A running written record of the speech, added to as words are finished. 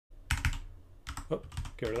Oh,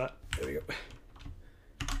 get rid of that. There we go.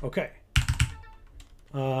 Okay.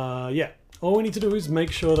 Yeah. All we need to do is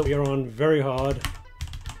make sure that we are on very hard.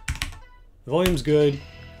 The volume's good.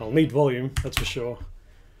 I'll need volume, that's for sure.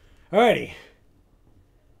 Alrighty.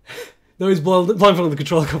 No, he's blindfolded the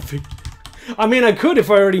controller config. I mean, I could if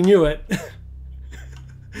I already knew it.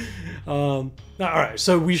 Alright,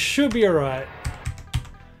 so we should be alright.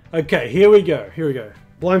 Okay, here we go. Here we go.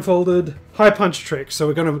 Blindfolded, high punch trick. So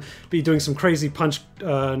we're going to be doing some crazy punch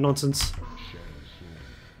nonsense.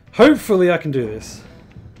 Hopefully I can do this.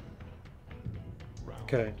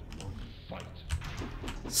 Okay.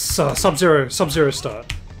 So, Sub-Zero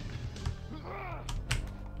start.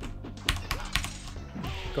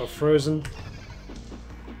 Got frozen.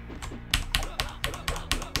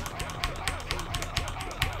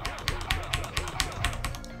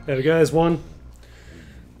 There we go, there's one.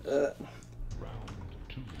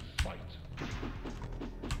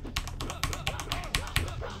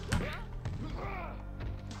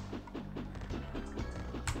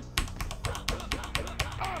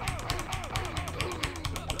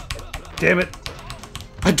 Damn it!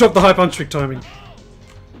 I dropped the high punch trick timing.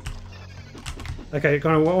 Okay,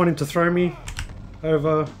 kind of want him to throw me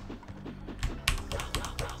over.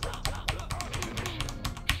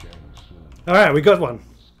 Alright, we got one.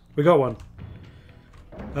 We got one.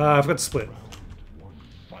 I've got to split.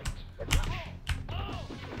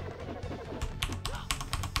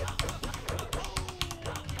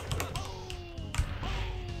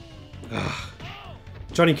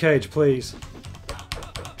 Johnny Cage, please.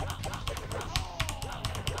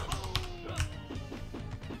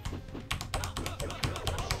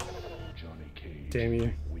 Damn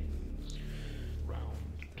you.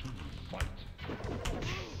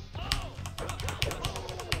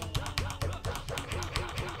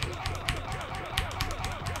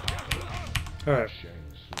 Alright.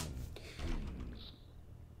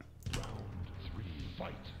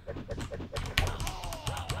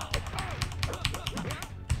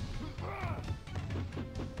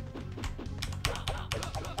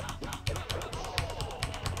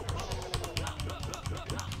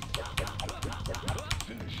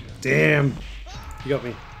 Damn. You got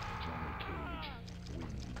me.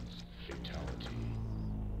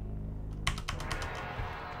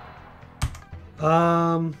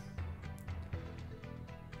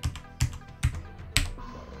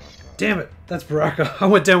 Damn it. That's Baraka. I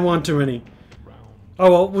went down one too many. Oh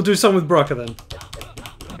well, we'll do something with Baraka then.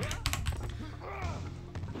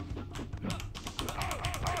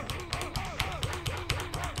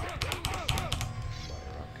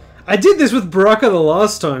 I did this with Baraka the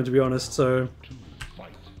last time, to be honest, so...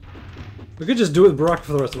 we could just do it with Baraka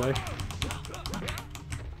for the rest of the way.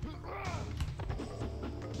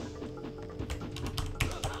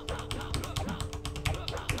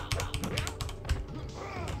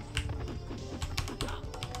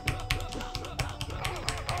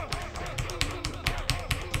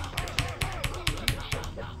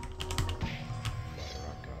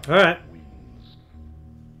 Alright.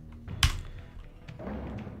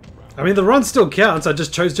 I mean, the run still counts, I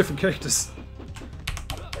just chose different characters.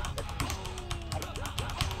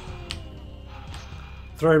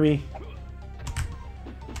 Throw me.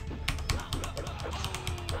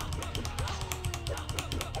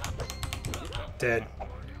 Dead.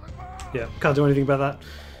 Yeah, can't do anything about that.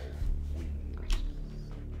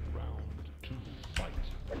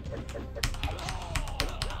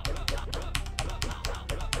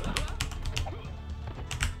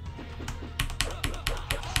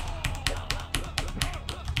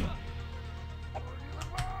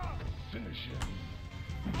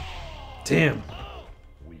 Damn.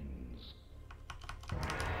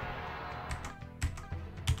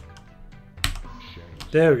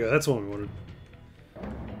 There we go, that's what we wanted.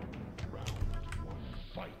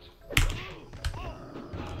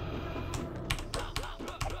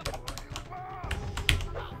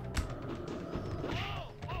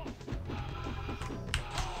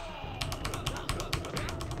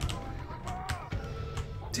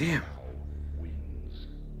 Damn.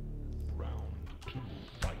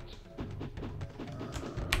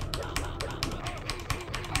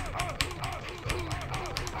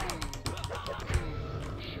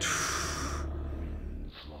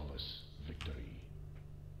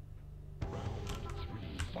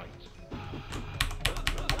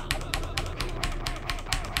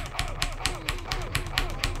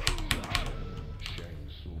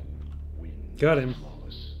 Got him.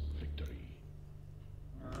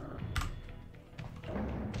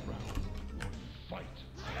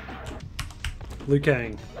 Liu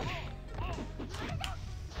Kang.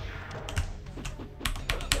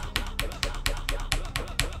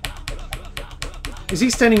 Is he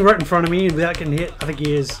standing right in front of me without getting hit? I think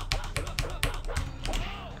he is.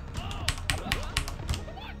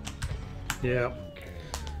 Yeah.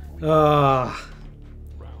 Ah.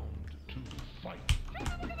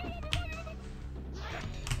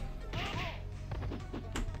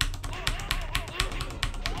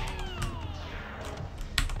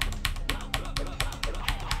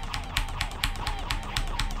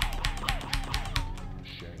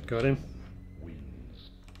 Got him.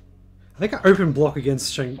 I think I open block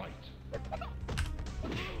against Shang.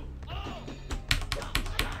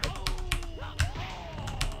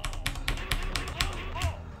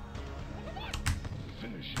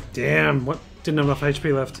 Damn, what? Didn't have enough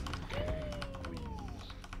HP left.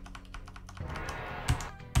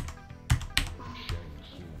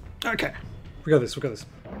 Okay, we got this, we got this.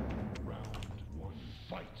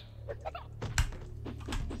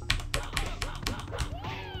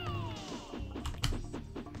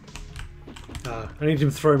 I need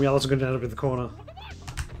him to throw me, else I'm going to end up in the corner.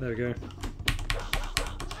 There we go.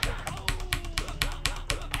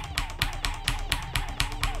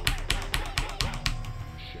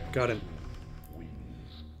 Got him.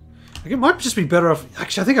 Like, it might just be better off...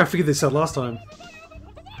 Actually, I think I figured this out last time.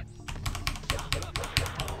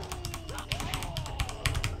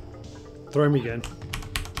 Throw me again.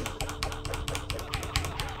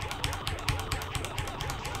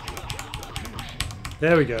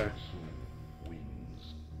 There we go.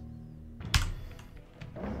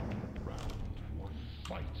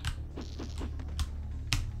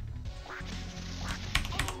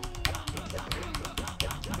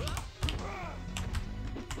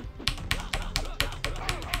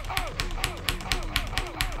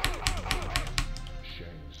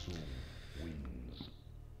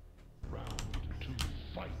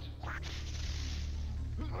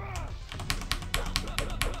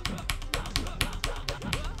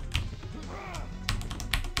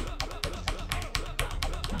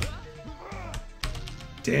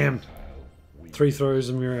 Damn. 3 throws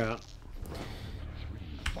and we're out.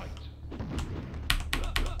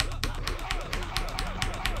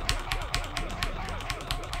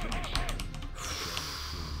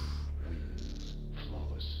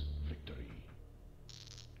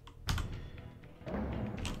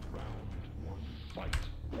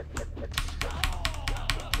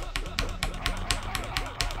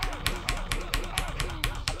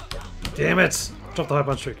 Damn it! Drop the high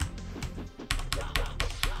punch trick.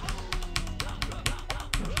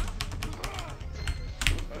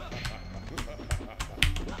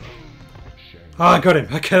 Ah, I got him.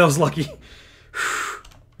 Okay, that was lucky.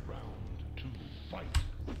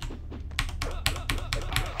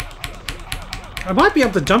 I might be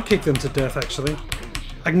able to jump kick them to death, actually.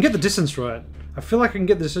 I can get the distance right. I feel like I can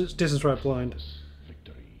get the distance right blind.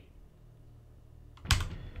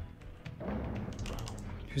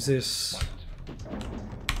 Who's this?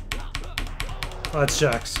 Oh, that's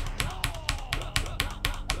Jax.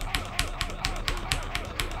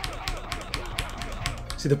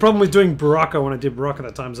 See, the problem with doing Baraka when I did Baraka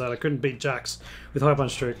that time is that I couldn't beat Jax with high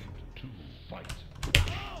punch trick.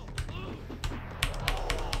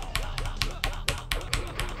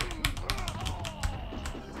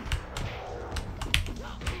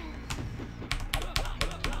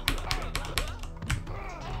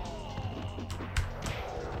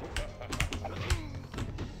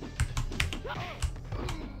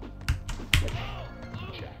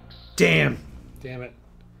 Damn! Damn it.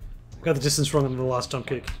 I got the distance wrong on the last jump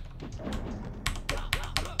kick.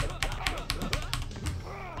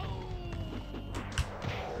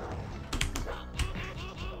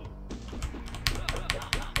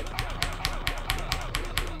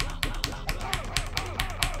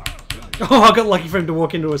 Oh, I got lucky for him to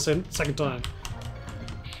walk into a second time.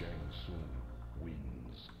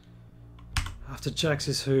 After Jax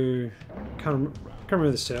is who? Can't remember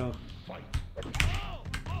this tower.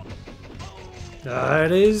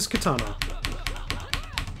 It is Katana.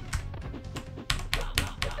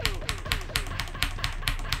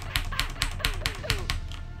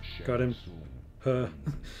 Got him. Her.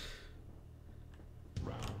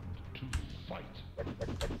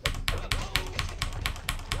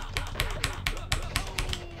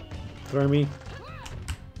 Throw me.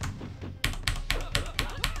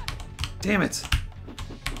 Damn it!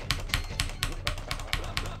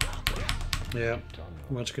 Yeah,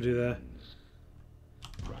 not much could do there.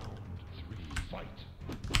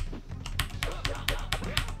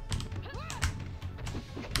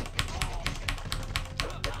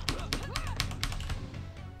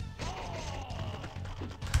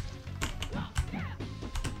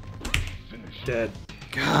 Dead.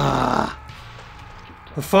 Gah.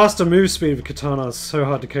 The faster move speed of Katana is so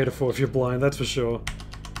hard to cater for if you're blind, that's for sure.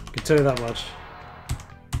 I can tell you that much.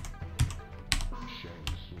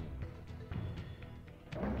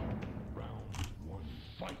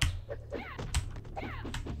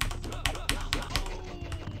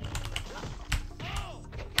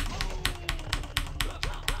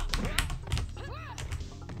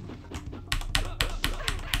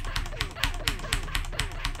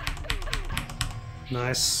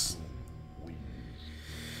 Nice.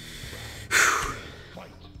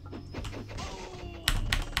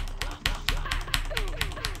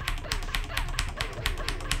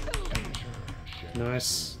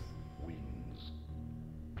 Nice.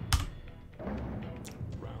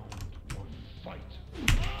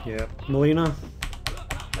 Yep, Melina.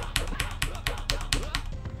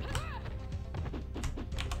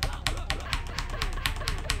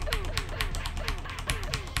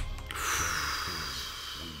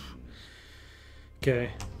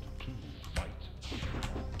 Okay.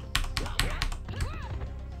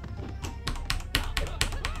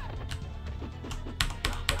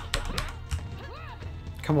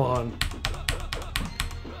 Come on.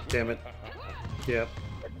 Damn it. Yep.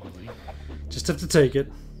 Just have to take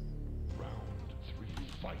it.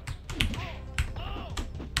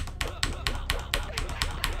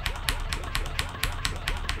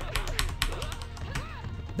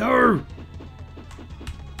 No!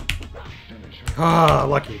 Ah,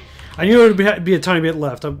 lucky. I knew it would be a tiny bit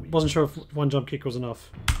left. I wasn't sure if one jump kick was enough.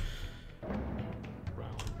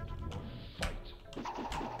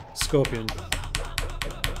 Scorpion.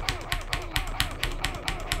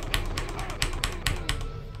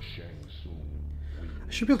 I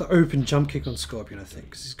should be able to open jump kick on Scorpion, I think,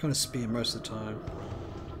 because he's kind of spear most of the time.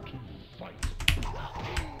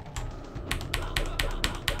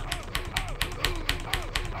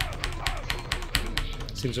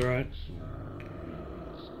 Seems alright.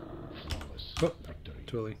 Oh,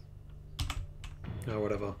 too early. Oh,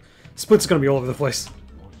 whatever. Split's gonna be all over the place.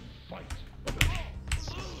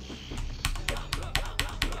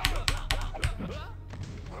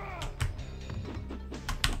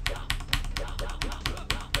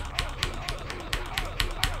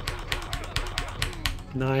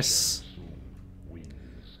 Nice.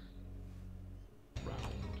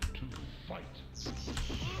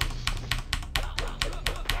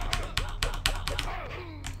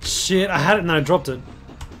 Shit, I had it and I dropped it.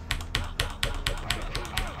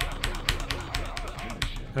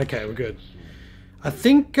 Okay, we're good. I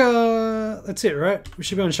think that's it, right? We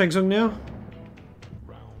should be on Shang Tsung now.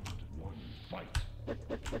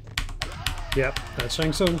 Yep, that's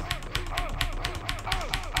Shang Tsung.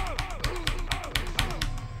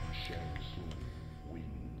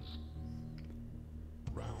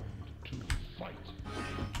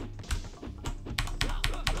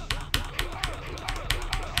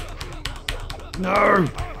 No!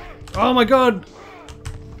 Oh my god!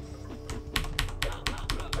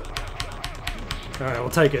 Alright, we'll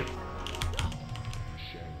take it.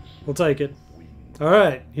 We'll take it.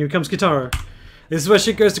 Alright, here comes Kitaro. This is where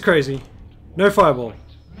shit goes to crazy. No fireball.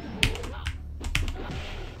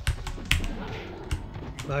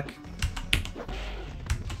 Back.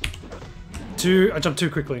 I jumped too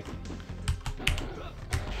quickly.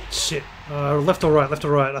 Shit. Left or right, left or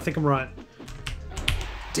right. I think I'm right.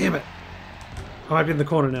 Damn it. I might be in the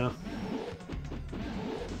corner now.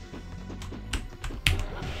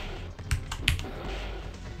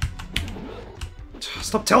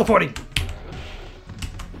 Stop teleporting!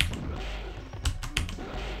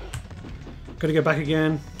 Gotta go back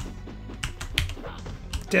again.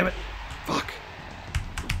 Damn it. Fuck.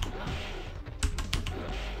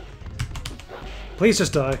 Please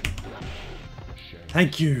just die.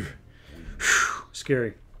 Thank you. Whew.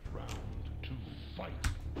 Scary.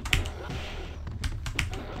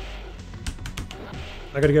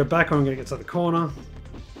 I gotta go back or I'm gonna get to the corner.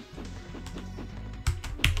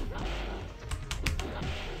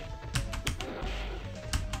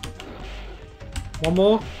 One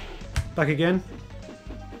more. Back again.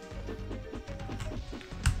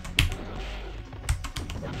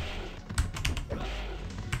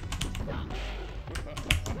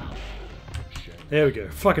 There we go.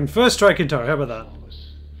 Fucking first try Kintaro. How about that?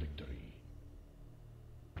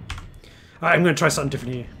 Alright, I'm gonna try something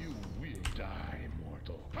different here.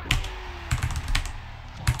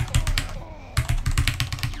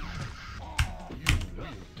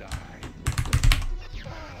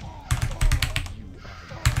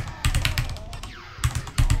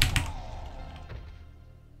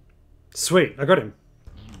 Sweet, I got him.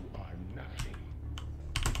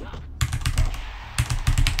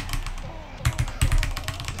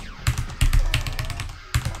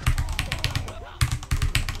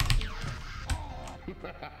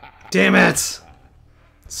 Damn it!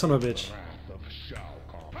 Son of a bitch.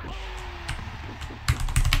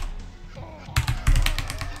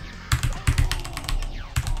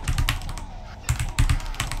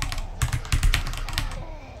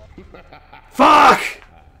 Fuck!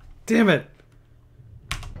 Damn it.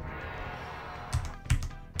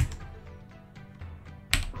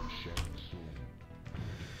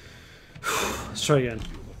 Let's try again.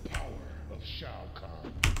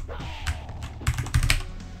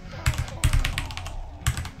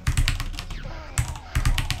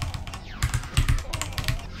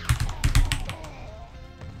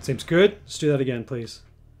 Seems good. Let's do that again, please.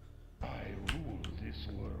 I rule this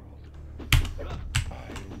world. I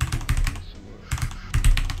rule this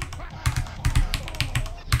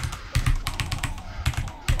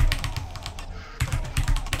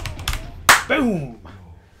world. Boom!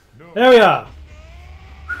 There we are.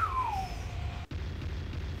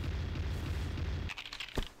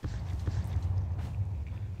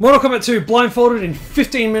 Mortal Kombat 2 blindfolded in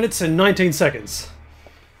 15 minutes and 19 seconds.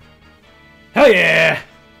 Hell yeah!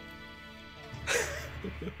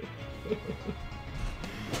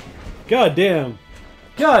 God damn.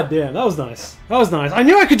 God damn, that was nice. That was nice. I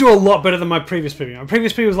knew I could do a lot better than my previous PB. My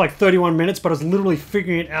previous PB was like 31 minutes, but I was literally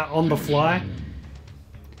figuring it out on the fly.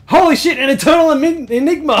 Holy shit, an eternal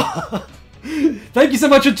enigma! Thank you so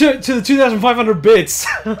much to the 2,500 bits.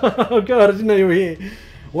 Oh god, I didn't know you were here.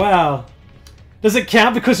 Wow. Does it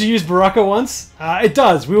count because you used Baraka once? It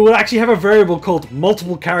does. We will actually have a variable called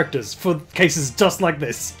multiple characters for cases just like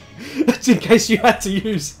this. In case you had to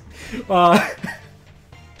use...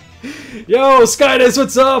 Yo, Skydance,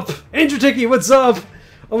 what's up? Andrew Ticky, what's up?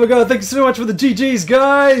 Oh my god, thank you so much for the GGs,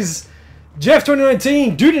 guys! Jeff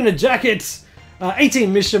 2019, Dude in a Jacket,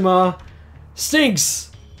 18 Mishima,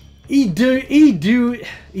 Stinks, Edum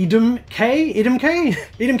K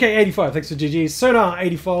 85, thanks for GGs, Sonar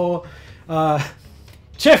 84,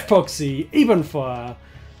 Chef Poxy, Ebenfire,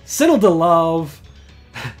 Senil de Love,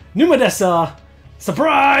 Numadesa,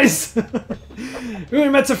 Surprise!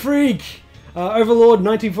 Uematsu Freak, Overlord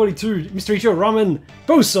 1942, Mr. Ichigo Ramen,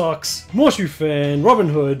 Bosocks, Morshu Fan, Robin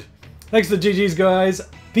Hood. Thanks for the GGs, guys.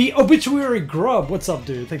 The Obituary Grub, what's up,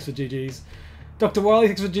 dude? Thanks for GGs. Dr. Wiley,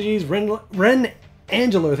 thanks for GGs. Ren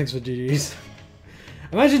Angelo, thanks for GGs.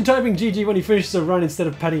 Imagine typing GG when he finishes a run instead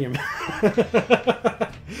of patting him.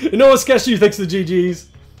 Enormous Cashew, thanks for the GGs.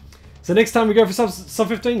 So next time we go for sub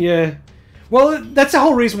 15, yeah. Well, that's the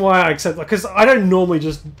whole reason why I accept, because I don't normally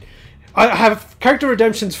just... I have character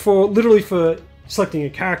redemptions for literally for selecting a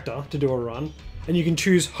character to do a run, and you can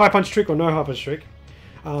choose high punch trick or no high punch trick.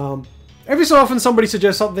 Every so often somebody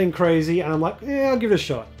suggests something crazy, and I'm like, yeah, I'll give it a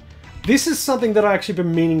shot. This is something that I actually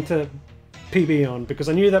been meaning to PB on, because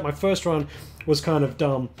I knew that my first run was kind of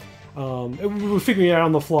dumb. We were figuring it out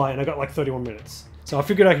on the fly, and I got like 31 minutes. So I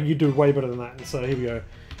figured I could do way better than that, and so here we go.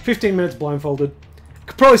 15 minutes blindfolded.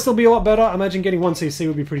 Could probably still be a lot better. I imagine getting 1 CC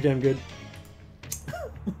would be pretty damn good.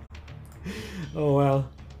 Oh wow.